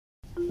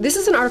This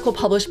is an article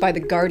published by The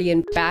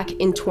Guardian back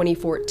in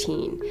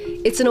 2014.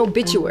 It's an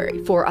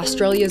obituary for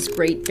Australia's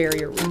Great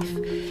Barrier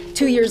Reef.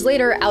 2 years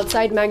later,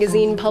 Outside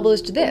magazine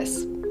published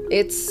this.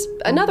 It's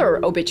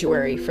another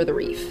obituary for the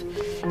reef.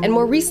 And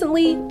more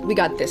recently, we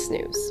got this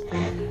news.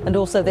 And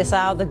also this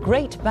hour, the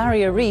Great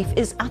Barrier Reef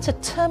is at a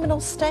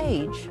terminal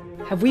stage.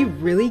 Have we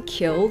really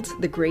killed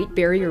the Great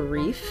Barrier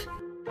Reef?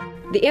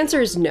 The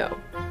answer is no,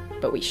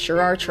 but we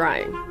sure are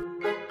trying.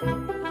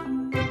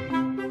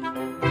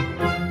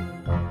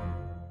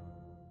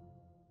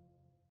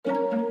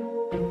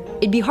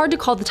 It'd be hard to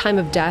call the time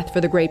of death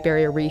for the Great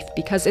Barrier Reef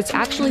because it's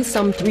actually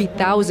some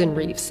 3,000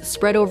 reefs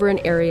spread over an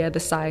area the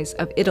size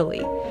of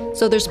Italy.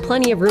 So there's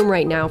plenty of room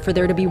right now for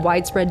there to be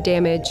widespread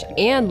damage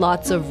and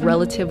lots of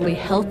relatively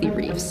healthy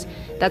reefs.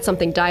 That's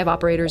something dive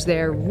operators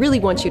there really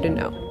want you to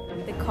know.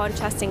 The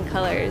contrasting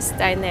colours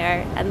down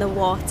there and the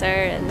water,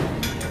 and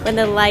when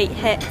the light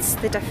hits,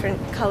 the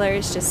different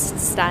colours just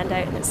stand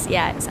out, and it's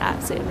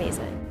absolutely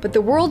amazing. But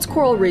the world's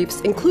coral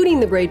reefs, including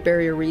the Great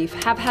Barrier Reef,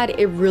 have had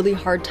a really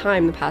hard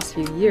time the past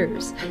few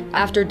years.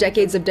 After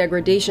decades of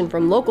degradation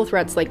from local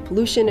threats like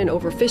pollution and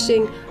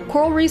overfishing,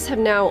 coral reefs have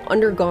now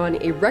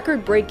undergone a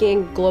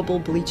record-breaking global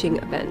bleaching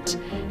event.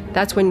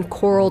 That's when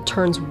coral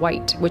turns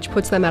white, which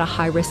puts them at a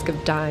high risk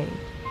of dying.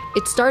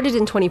 It started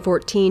in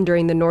 2014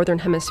 during the Northern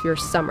Hemisphere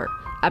summer.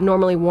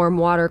 Abnormally warm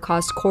water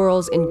caused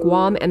corals in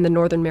Guam and the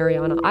Northern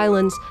Mariana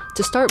Islands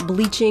to start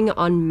bleaching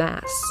en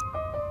masse.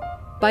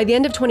 By the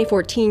end of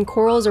 2014,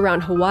 corals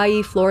around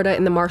Hawaii, Florida,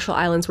 and the Marshall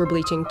Islands were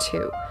bleaching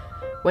too.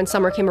 When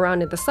summer came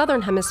around in the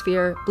southern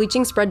hemisphere,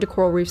 bleaching spread to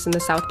coral reefs in the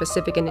South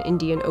Pacific and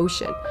Indian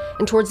Ocean.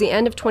 And towards the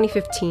end of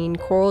 2015,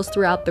 corals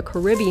throughout the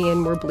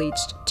Caribbean were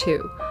bleached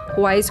too.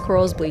 Hawaii's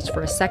corals bleached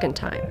for a second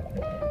time.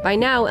 By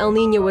now, El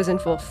Niño was in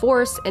full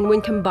force, and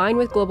when combined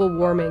with global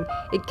warming,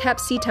 it kept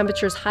sea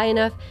temperatures high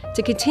enough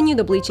to continue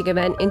the bleaching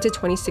event into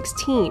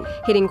 2016,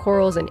 hitting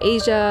corals in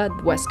Asia,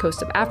 the west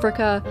coast of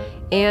Africa,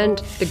 and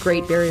the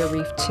Great Barrier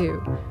Reef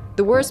too.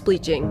 The worst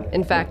bleaching,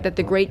 in fact, that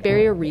the Great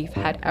Barrier Reef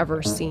had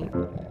ever seen.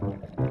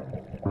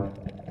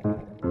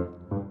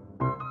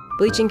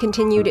 Bleaching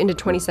continued into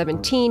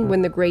 2017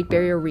 when the Great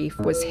Barrier Reef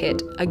was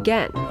hit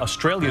again.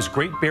 Australia's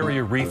Great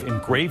Barrier Reef in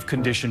grave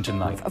condition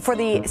tonight. For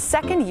the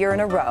second year in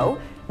a row,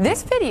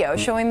 this video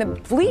showing the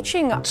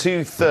bleaching.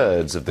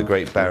 2/3 of the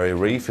Great Barrier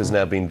Reef has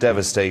now been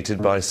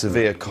devastated by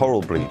severe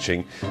coral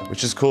bleaching,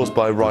 which is caused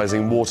by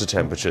rising water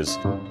temperatures.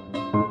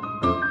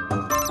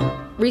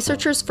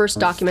 Researchers first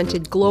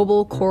documented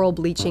global coral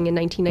bleaching in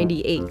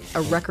 1998,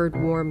 a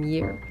record warm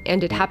year.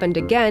 And it happened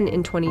again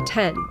in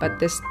 2010, but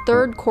this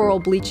third coral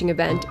bleaching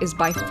event is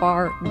by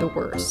far the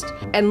worst.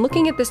 And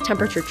looking at this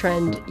temperature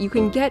trend, you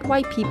can get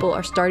why people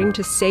are starting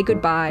to say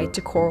goodbye to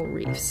coral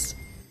reefs.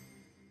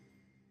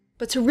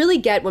 But to really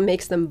get what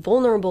makes them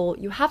vulnerable,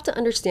 you have to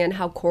understand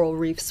how coral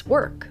reefs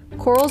work.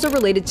 Corals are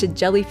related to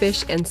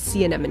jellyfish and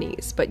sea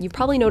anemones, but you've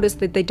probably noticed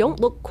that they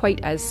don't look quite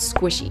as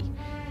squishy.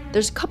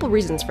 There's a couple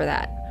reasons for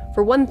that.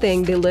 For one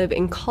thing, they live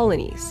in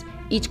colonies.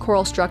 Each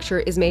coral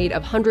structure is made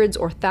of hundreds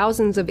or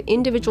thousands of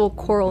individual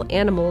coral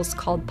animals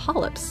called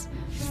polyps.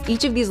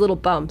 Each of these little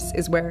bumps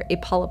is where a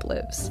polyp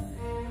lives.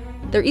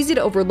 They're easy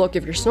to overlook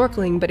if you're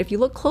snorkeling, but if you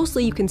look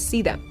closely, you can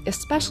see them,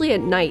 especially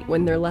at night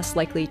when they're less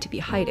likely to be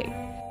hiding.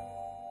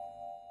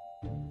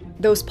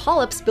 Those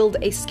polyps build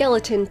a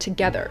skeleton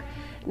together.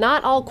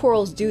 Not all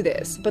corals do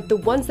this, but the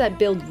ones that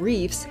build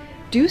reefs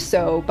do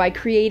so by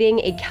creating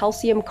a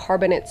calcium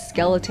carbonate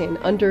skeleton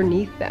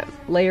underneath them,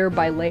 layer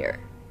by layer.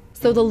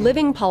 So the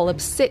living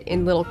polyps sit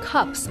in little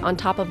cups on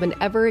top of an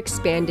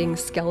ever-expanding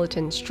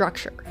skeleton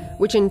structure,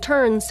 which in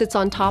turn sits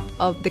on top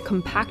of the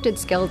compacted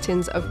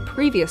skeletons of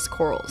previous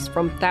corals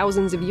from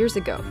thousands of years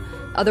ago,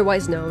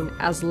 otherwise known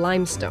as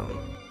limestone.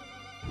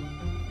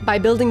 By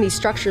building these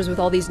structures with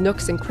all these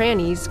nooks and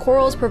crannies,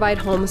 corals provide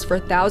homes for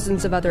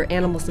thousands of other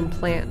animals and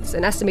plants,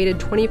 an estimated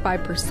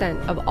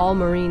 25% of all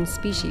marine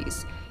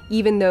species,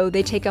 even though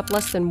they take up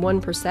less than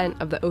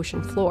 1% of the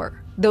ocean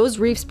floor. Those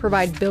reefs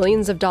provide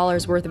billions of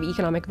dollars worth of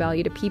economic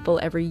value to people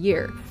every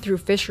year, through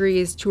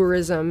fisheries,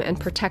 tourism, and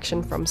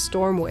protection from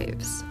storm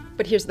waves.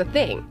 But here's the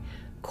thing.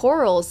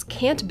 Corals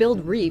can't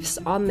build reefs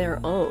on their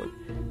own.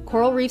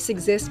 Coral reefs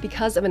exist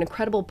because of an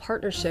incredible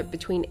partnership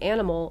between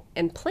animal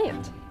and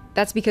plant.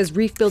 That's because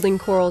reef-building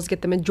corals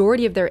get the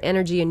majority of their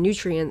energy and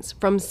nutrients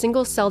from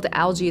single-celled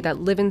algae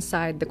that live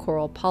inside the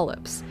coral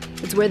polyps.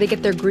 It's where they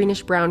get their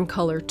greenish-brown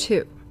color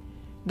too.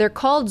 They're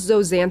called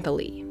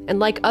zooxanthellae, and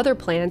like other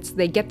plants,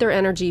 they get their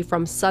energy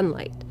from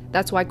sunlight.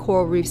 That's why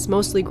coral reefs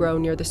mostly grow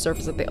near the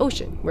surface of the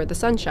ocean, where the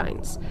sun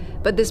shines.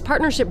 But this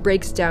partnership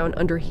breaks down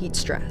under heat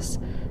stress.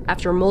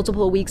 After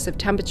multiple weeks of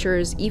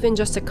temperatures, even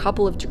just a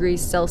couple of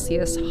degrees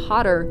Celsius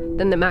hotter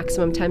than the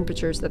maximum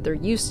temperatures that they're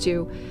used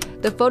to,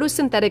 the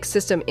photosynthetic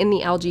system in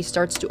the algae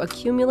starts to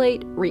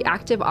accumulate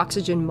reactive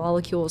oxygen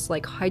molecules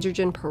like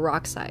hydrogen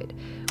peroxide,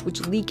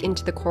 which leak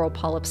into the coral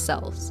polyp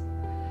cells.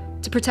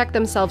 To protect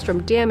themselves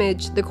from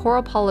damage, the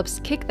coral polyps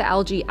kick the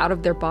algae out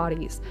of their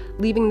bodies,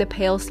 leaving the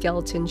pale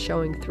skeleton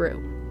showing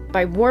through.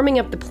 By warming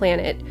up the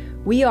planet,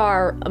 we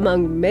are,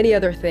 among many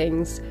other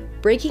things,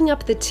 breaking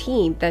up the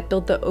team that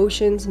built the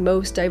ocean's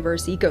most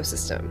diverse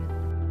ecosystem.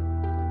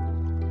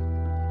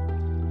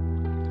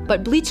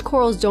 But bleached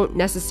corals don't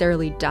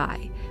necessarily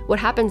die. What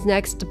happens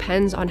next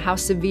depends on how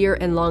severe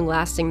and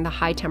long-lasting the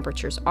high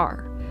temperatures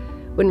are.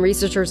 When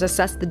researchers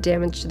assessed the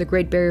damage to the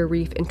Great Barrier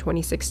Reef in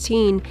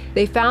 2016,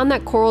 they found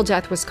that coral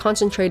death was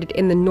concentrated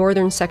in the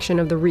northern section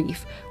of the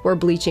reef, where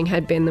bleaching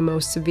had been the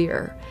most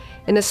severe.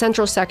 In the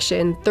central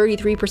section,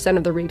 33%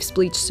 of the reefs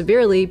bleached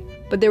severely,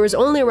 but there was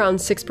only around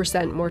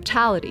 6%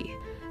 mortality.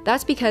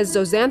 That's because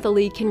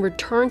zooxanthellae can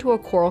return to a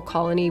coral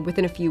colony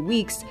within a few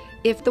weeks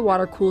if the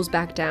water cools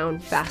back down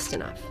fast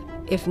enough.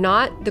 If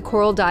not, the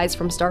coral dies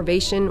from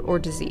starvation or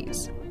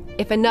disease.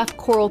 If enough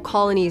coral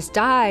colonies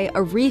die,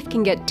 a reef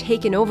can get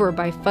taken over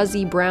by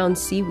fuzzy brown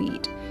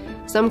seaweed.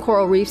 Some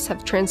coral reefs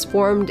have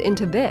transformed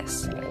into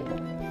this.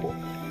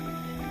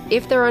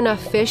 If there are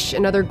enough fish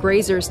and other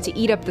grazers to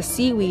eat up the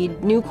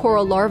seaweed, new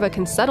coral larvae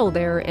can settle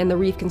there and the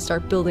reef can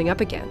start building up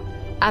again.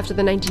 After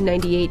the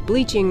 1998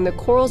 bleaching, the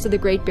corals of the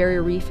Great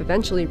Barrier Reef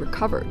eventually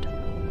recovered.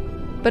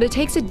 But it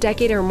takes a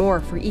decade or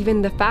more for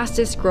even the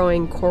fastest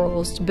growing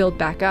corals to build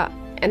back up.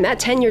 And that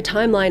 10-year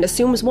timeline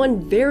assumes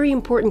one very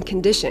important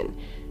condition: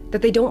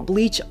 that they don't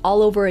bleach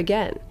all over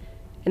again,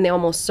 and they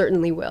almost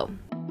certainly will.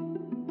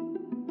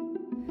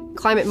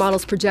 Climate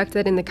models project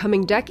that in the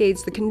coming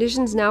decades, the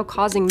conditions now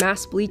causing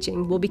mass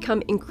bleaching will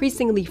become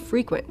increasingly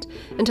frequent,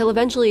 until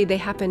eventually they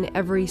happen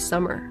every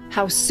summer.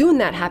 How soon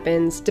that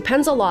happens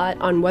depends a lot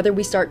on whether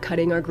we start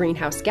cutting our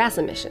greenhouse gas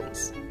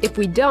emissions. If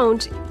we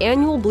don't,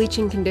 annual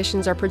bleaching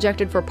conditions are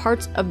projected for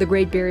parts of the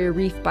Great Barrier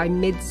Reef by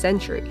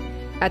mid-century.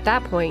 At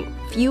that point,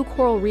 few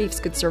coral reefs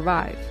could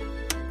survive.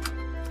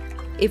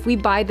 If we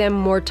buy them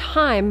more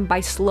time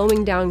by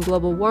slowing down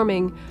global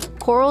warming,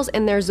 corals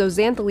and their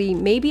zooxanthellae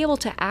may be able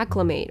to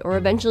acclimate or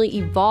eventually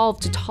evolve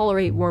to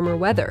tolerate warmer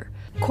weather.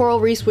 Coral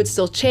reefs would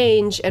still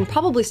change and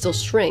probably still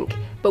shrink,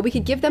 but we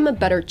could give them a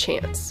better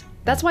chance.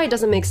 That's why it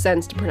doesn't make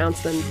sense to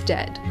pronounce them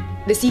dead.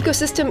 This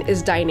ecosystem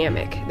is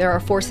dynamic. There are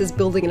forces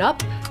building it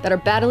up that are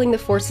battling the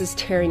forces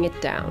tearing it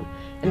down,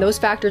 and those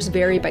factors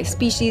vary by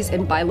species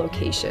and by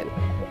location.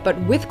 But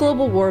with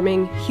global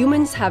warming,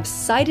 humans have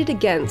sided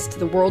against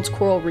the world's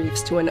coral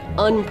reefs to an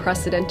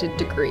unprecedented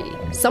degree.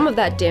 Some of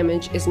that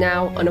damage is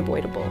now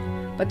unavoidable.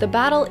 But the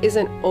battle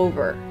isn't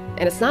over,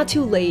 and it's not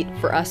too late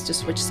for us to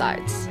switch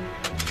sides.